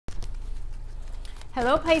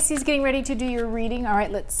Hello, Pisces, getting ready to do your reading. All right,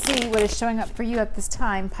 let's see what is showing up for you at this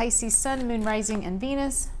time. Pisces, Sun, Moon, Rising, and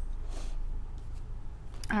Venus.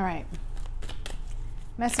 All right.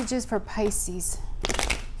 Messages for Pisces.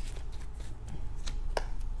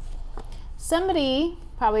 Somebody,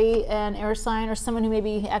 probably an air sign or someone who may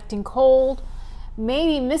be acting cold, may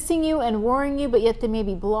be missing you and worrying you, but yet they may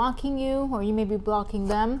be blocking you, or you may be blocking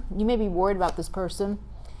them. You may be worried about this person.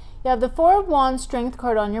 You have the Four of Wands, Strength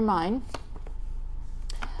card on your mind.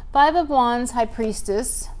 Five of Wands, High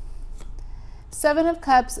Priestess. Seven of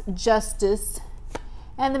Cups, Justice.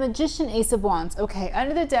 And the Magician, Ace of Wands. Okay,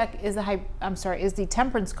 under the deck is the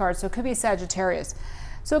Temperance card, so it could be Sagittarius.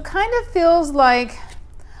 So it kind of feels like,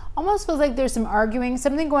 almost feels like there's some arguing,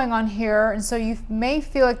 something going on here, and so you may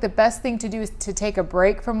feel like the best thing to do is to take a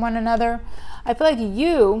break from one another. I feel like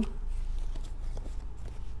you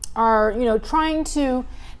are, trying to,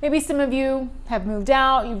 maybe some of you have moved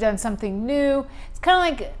out, you've done something new. It's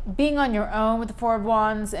kind of like being on your own with the Four of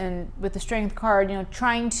Wands and with the Strength card,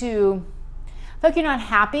 trying to, I feel like you're not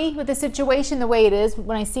happy with the situation the way it is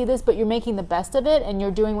when I see this, but you're making the best of it and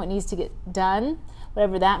you're doing what needs to get done,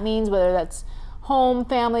 whatever that means, whether that's home,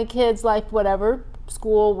 family, kids, life, whatever,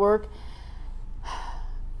 school, work.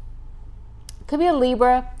 Could be a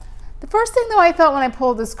Libra. The first thing though I felt when I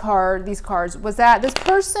pulled these cards, was that this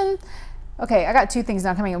person, okay, I got two things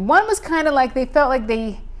now coming in. One was kind of like they felt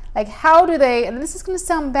like how do they, and this is going to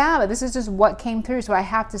sound bad, but this is just what came through, so I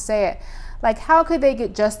have to say it. Like, how could they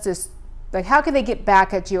get justice? Like, how could they get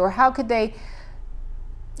back at you? Or how could they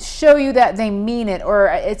show you that they mean it? Or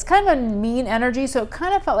it's kind of a mean energy, so it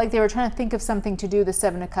kind of felt like they were trying to think of something to do, the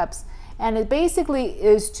Seven of Cups. And it basically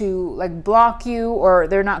is to like block you, or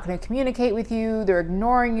they're not going to communicate with you, they're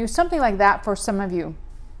ignoring you, something like that for some of you.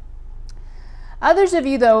 Others of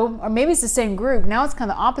you though, or maybe it's the same group, now it's kind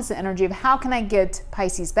of the opposite energy of how can I get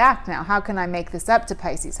Pisces back now? How can I make this up to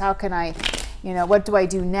Pisces? How can I, what do I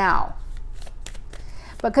do now?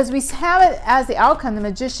 Because we have it as the outcome, the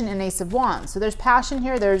Magician and Ace of Wands. So there's passion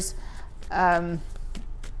here, there's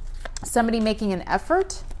somebody making an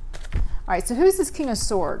effort. All right, so who's this King of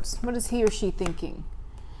Swords? What is he or she thinking?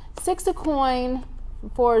 Six of Coin,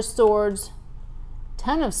 Four of Swords,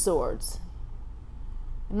 Ten of Swords.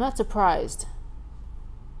 I'm not surprised.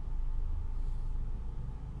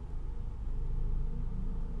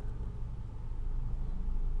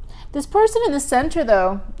 This person in the center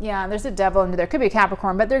though, yeah, there's a devil under there. Could be a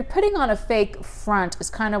Capricorn, but they're putting on a fake front is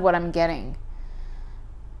kind of what I'm getting.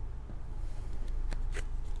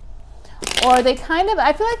 Or they kind of,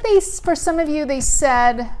 I feel like for some of you, they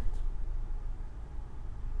said,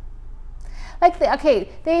 like,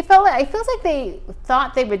 they felt like, it feels like they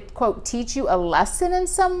thought they would, quote, teach you a lesson in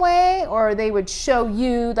some way, or they would show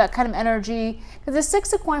you that kind of energy. Because the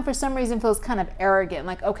Six of Coin for some reason feels kind of arrogant,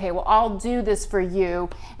 like, okay, well, I'll do this for you,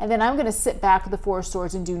 and then I'm going to sit back with the Four of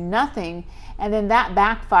Swords and do nothing, and then that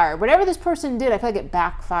backfired. Whatever this person did, I feel like it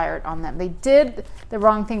backfired on them. They did the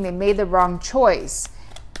wrong thing. They made the wrong choice.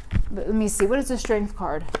 But let me see. What is the Strength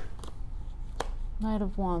card? Knight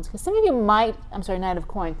of Wands. Because some of you might, I'm sorry, Knight of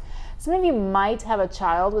Coin. Some of you might have a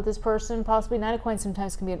child with this person, possibly. Knight of Coins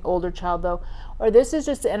sometimes can be an older child, though. Or this is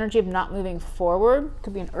just the energy of not moving forward.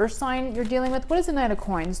 Could be an earth sign you're dealing with. What is the Knight of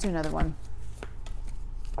Coins? Let's do another one.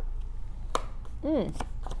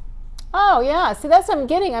 Oh, yeah. See, that's what I'm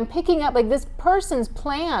getting. I'm picking up, like, this person's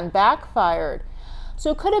plan backfired.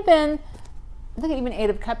 So it could have been, I think even Eight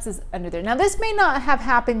of Cups is under there. Now, this may not have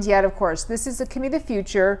happened yet, of course. This can be the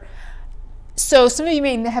future. So some of you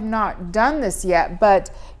may have not done this yet,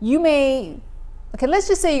 but you may, okay, let's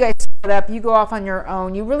just say you guys split up, you go off on your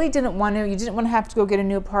own, you really didn't want to, you didn't want to have to go get a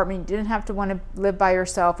new apartment, you didn't have to want to live by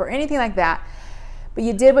yourself or anything like that, but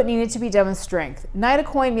you did what needed to be done with Strength. Knight of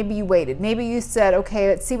Coin, maybe you waited. Maybe you said, okay,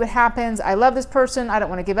 let's see what happens. I love this person. I don't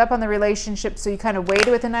want to give up on the relationship, so you kind of waited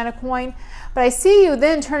with the Knight of Coin. But I see you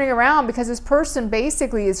then turning around because this person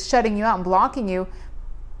basically is shutting you out and blocking you.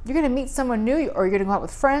 You're going to meet someone new, or you're going to go out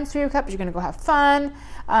with friends, Three of Cups, you're going to go have fun.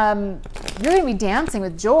 You're going to be dancing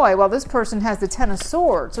with joy while this person has the Ten of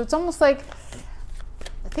Swords. So it's almost like,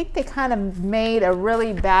 I think they kind of made a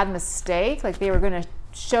really bad mistake. Like they were going to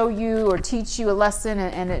show you or teach you a lesson,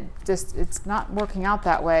 and it's not working out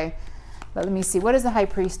that way. But let me see. What is the High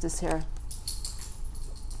Priestess here?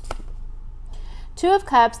 Two of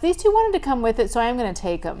Cups. These two wanted to come with it, so I am going to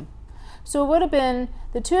take them. So it would have been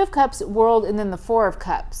the Two of Cups, World, and then the Four of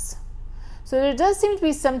Cups. So there does seem to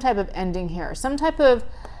be some type of ending here, some type of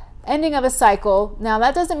ending of a cycle. Now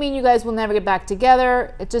that doesn't mean you guys will never get back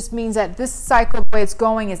together. It just means that this cycle, the way it's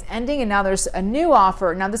going, is ending, and now there's a new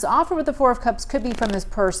offer. Now this offer with the Four of Cups could be from this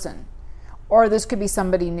person, or this could be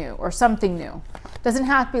somebody new or something new. Doesn't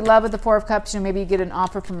have to be love with the Four of Cups. You know, maybe you get an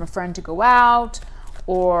offer from a friend to go out,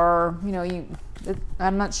 or, you know,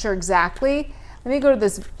 I'm not sure exactly. Let me go to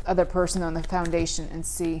this other person on the foundation and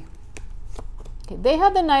see. Okay, they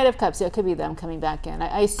have the Knight of Cups. Yeah, it could be them coming back in.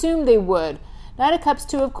 I assume they would. Knight of Cups,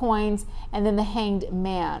 Two of Coins, and then the Hanged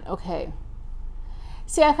Man. Okay.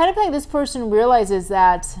 See, I kind of think this person realizes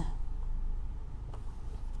that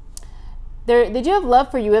they do have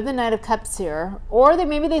love for you. We have the Knight of Cups here. Or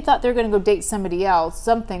maybe they thought they were going to go date somebody else,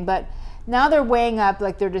 something, but now they're weighing up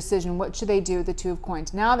like their decision. What should they do with the Two of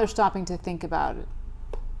Coins? Now they're stopping to think about it.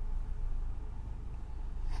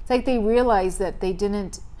 It's like they realize that they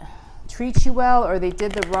didn't treat you well, or they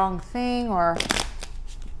did the wrong thing,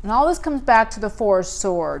 and all this comes back to the Four of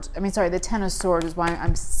Swords. I mean, sorry, the Ten of Swords is why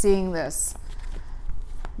I'm seeing this.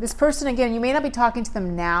 This person, again, you may not be talking to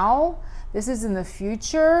them now. This is in the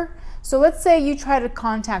future. So let's say you try to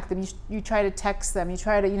contact them, you try to text them, you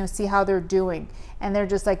try to, you know, see how they're doing, and they're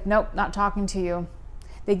just like, nope, not talking to you.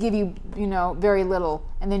 They give you, you know, very little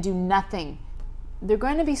and then do nothing. They're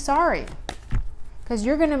going to be sorry, because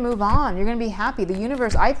you're going to move on. You're going to be happy. The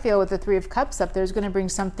universe, I feel, with the Three of Cups up there, is going to bring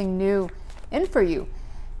something new in for you.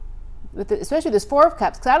 With especially this Four of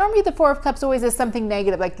Cups, because I don't read the Four of Cups always as something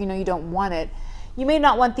negative, like, you know, you don't want it. You may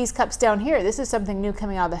not want these cups down here. This is something new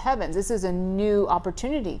coming out of the heavens. This is a new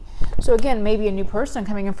opportunity. So again, maybe a new person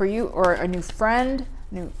coming in for you, or a new friend,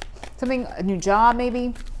 a new job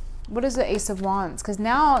maybe. What is the Ace of Wands? Because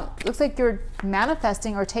now it looks like you're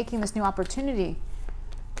manifesting or taking this new opportunity.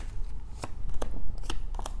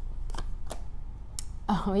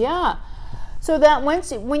 Oh yeah. So that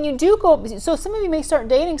when you do go, so some of you may start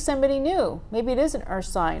dating somebody new. Maybe it is an Earth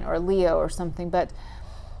sign or Leo or something, but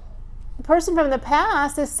the person from the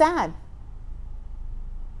past is sad.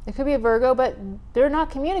 It could be a Virgo, but they're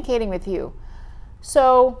not communicating with you.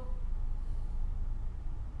 So,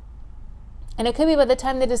 and it could be by the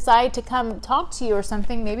time they decide to come talk to you or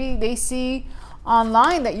something, maybe they see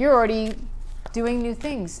online that you're already doing new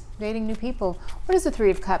things, dating new people. What is the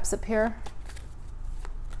Three of Cups up here?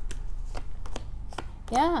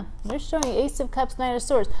 Yeah, they're showing you Ace of Cups, Knight of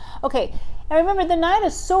Swords. Okay, and remember, the Knight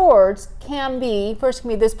of Swords can be, first can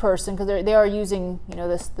be this person, because they are using, you know,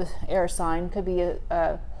 this air sign. Could be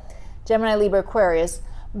a Gemini, Libra, Aquarius.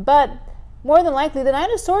 But more than likely, the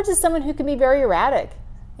Knight of Swords is someone who can be very erratic.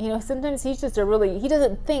 You know, sometimes he's just he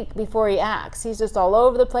doesn't think before he acts. He's just all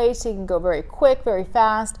over the place. He can go very quick, very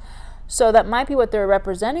fast. So that might be what they're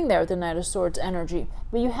representing there with the Knight of Swords energy.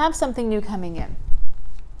 But you have something new coming in.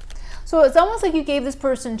 So it's almost like you gave this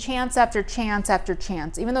person chance after chance after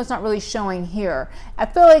chance, even though it's not really showing here. I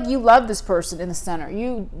feel like you love this person in the center.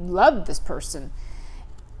 You loved this person.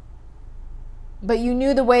 But you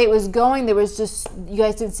knew the way it was going. There was just, you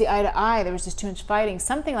guys didn't see eye to eye. There was just too much fighting,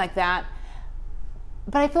 something like that.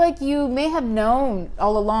 But I feel like you may have known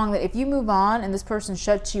all along that if you move on and this person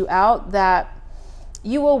shuts you out, that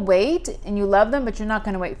you will wait and you love them, but you're not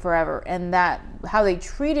going to wait forever. And that how they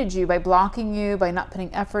treated you by blocking you, by not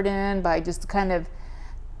putting effort in, by just kind of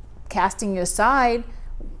casting you aside,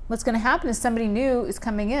 what's going to happen is somebody new is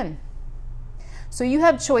coming in. So you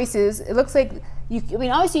have choices. It looks like, I mean,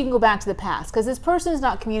 obviously you can go back to the past, because this person is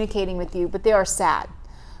not communicating with you, but they are sad.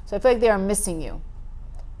 So I feel like they are missing you.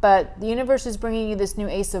 But the universe is bringing you this new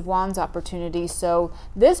Ace of Wands opportunity. So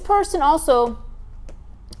this person also,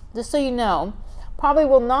 just so you know, probably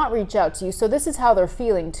will not reach out to you. So this is how they're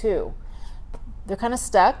feeling too. They're kind of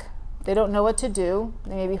stuck. They don't know what to do.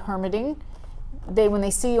 They may be hermiting. When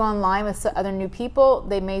they see you online with other new people,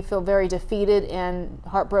 they may feel very defeated and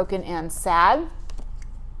heartbroken and sad.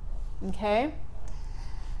 Okay?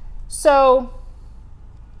 So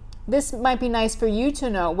this might be nice for you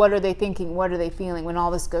to know. What are they thinking? What are they feeling when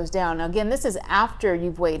all this goes down? Now again, this is after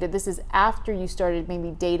you've waited. This is after you started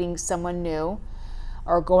maybe dating someone new,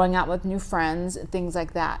 or going out with new friends, things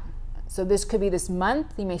like that. So this could be this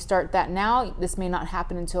month. You may start that now. This may not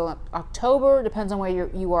happen until October. Depends on where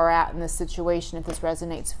you are at in this situation, if this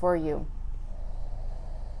resonates for you.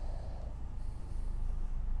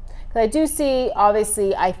 Because I do see,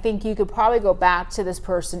 obviously, I think you could probably go back to this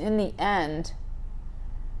person in the end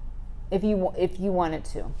if you wanted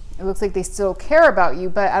to. It looks like they still care about you,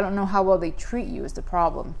 but I don't know how well they treat you is the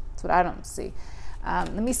problem. That's what I don't see.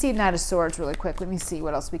 Let me see Knight of Swords really quick. Let me see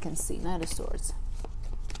what else we can see. Knight of Swords.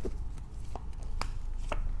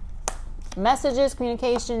 Messages,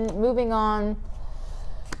 communication, moving on.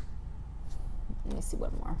 Let me see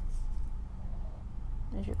one more.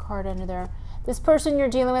 There's your card under there. This person you're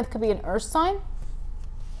dealing with could be an earth sign.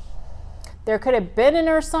 There could have been an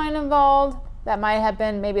earth sign involved. That might have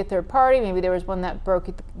been maybe a third party. Maybe there was one that broke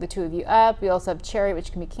the two of you up. We also have Chariot,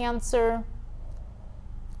 which can be Cancer.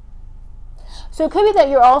 So it could be that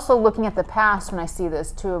you're also looking at the past when I see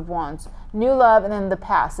this, Two of Wands. New love and then the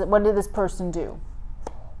past. What did this person do?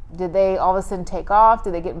 Did they all of a sudden take off?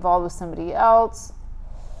 Did they get involved with somebody else?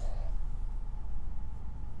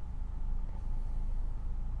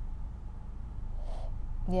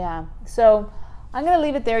 Yeah. So I'm going to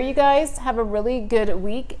leave it there, you guys. Have a really good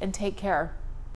week and take care.